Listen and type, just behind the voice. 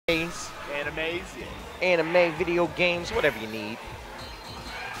Animes, yeah. Anime, video games, whatever you need.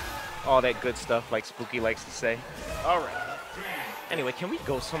 All that good stuff, like Spooky likes to say. All right. Anyway, can we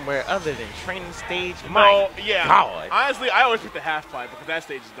go somewhere other than training stage? No, yeah. God. Honestly, I always pick the half pipe because that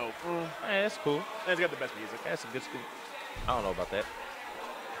stage is dope. Yeah, that's cool. And it's got the best music. That's a good school. I don't know about that.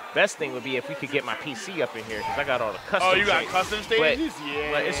 Best thing would be if we could get my PC up in here because I got all the custom. Oh, you got custom stages?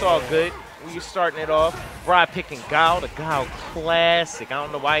 Yeah. But it's all good. We starting it off. Brian picking Gao, the Gao classic. I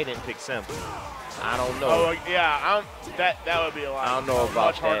don't know why he didn't pick Sim. I don't know. Oh, yeah. That would be a lot. I don't know about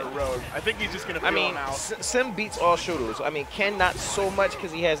much harder that. road. I think he's just going to feel him out. Sim beats all shooters. I mean, Ken not so much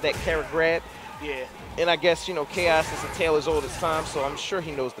because he has that carrot grab. Yeah. And I guess, you know, Chaos is a tale as old as time, so I'm sure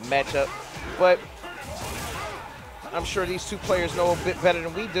he knows the matchup. But I'm sure these two players know a bit better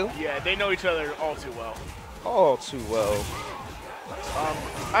than we do. Yeah, they know each other all too well. All too well.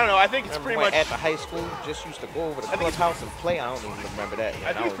 I don't know. I think it's pretty much at the high school. Just used to go over to the clubhouse and play. I don't even remember that.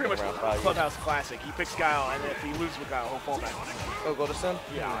 I think it's pretty much clubhouse classic. He picks Guile, and if he loses with Guile, he'll fall back. He'll go to Sim?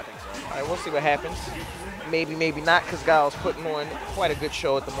 Yeah, I think so. All right, we'll see what happens. Maybe, maybe not, because Guile's putting on quite a good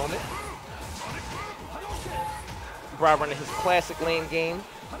show at the moment. Bra running his classic lane game.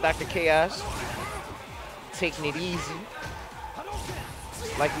 Dr. Chaos taking it easy,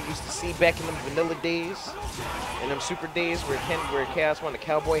 like we used to see back in them vanilla days, in them super days where Chaos won the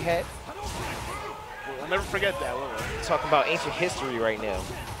cowboy hat. We'll never forget that, will we? Talking about ancient history right now.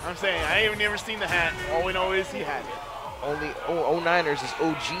 I'm saying, I ain't never seen the hat. All we know is he had it. Only 09ers is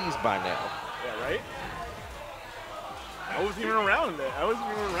OGs by now. Yeah, right? I wasn't even around then. I wasn't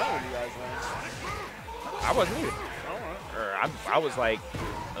even around when you guys went. I wasn't either. All right. I was like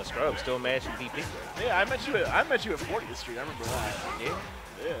a scrub, still mashing DP. Yeah, I met you at 40th Street. I remember that. Yeah.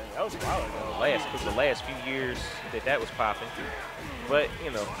 Yeah, that was a while ago. The last few years that was popping. But, you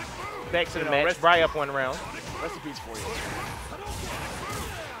know, back to the match. Bry up one round. Rest in peace for you.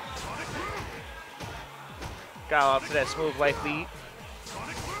 Got off to that smooth life lead.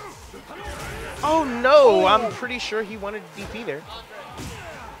 Oh, no. I'm pretty sure he wanted DP there.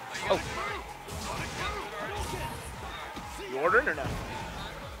 Oh. You ordering or not?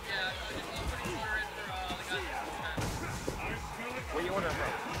 Where you ordering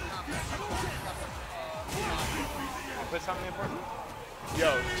from? Put something in for me?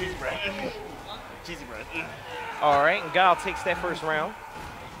 Yo, cheesy bread. Cheesy bread. All right, and Guile takes that first round.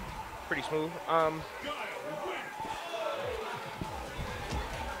 Pretty smooth.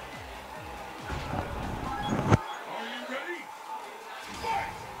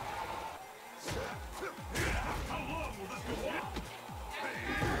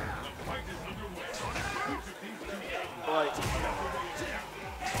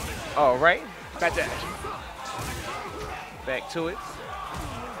 All right. Back to action. Back to it.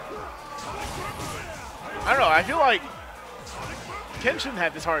 I don't know. I feel like Ken shouldn't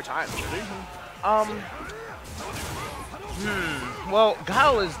have this hard time, should he? Well,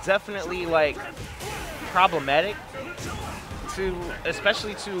 Guile is definitely like problematic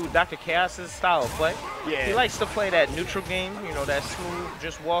especially to Dr. Chaos's style of play. Yeah. He likes to play that neutral game, you know, that smooth,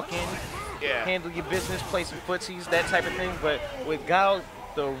 just walk in, handle your business, play some footsies, that type of thing. But with Guile,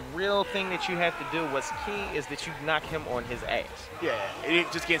 the real thing that you have to do, what's key, is that you knock him on his ass. Yeah, he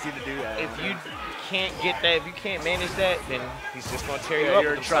just can't seem to do that. If you can't get that, if you can't manage that, then he's just going to tear you up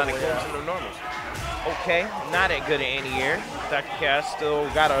with Sonic Booms and the normals. Okay, not that good at anti-air. Dr. Chaos still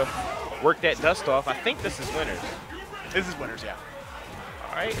got to work that dust off. I think this is winners. This is winners, yeah.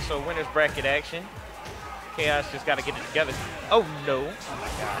 All right, so winners bracket action. Chaos just got to get it together. Oh, no. Oh, my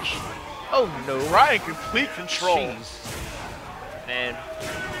gosh. Oh, no. Ryan, complete control. Jeez. And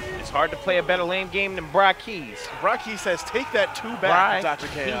it's hard to play a better lane game than Brock Keys. Brock Keys says, take that 2 back, Dr.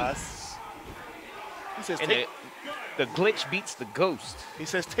 Chaos. He says, the glitch beats the ghost. He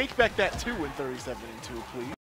says, take back that 2 in 37-2, please.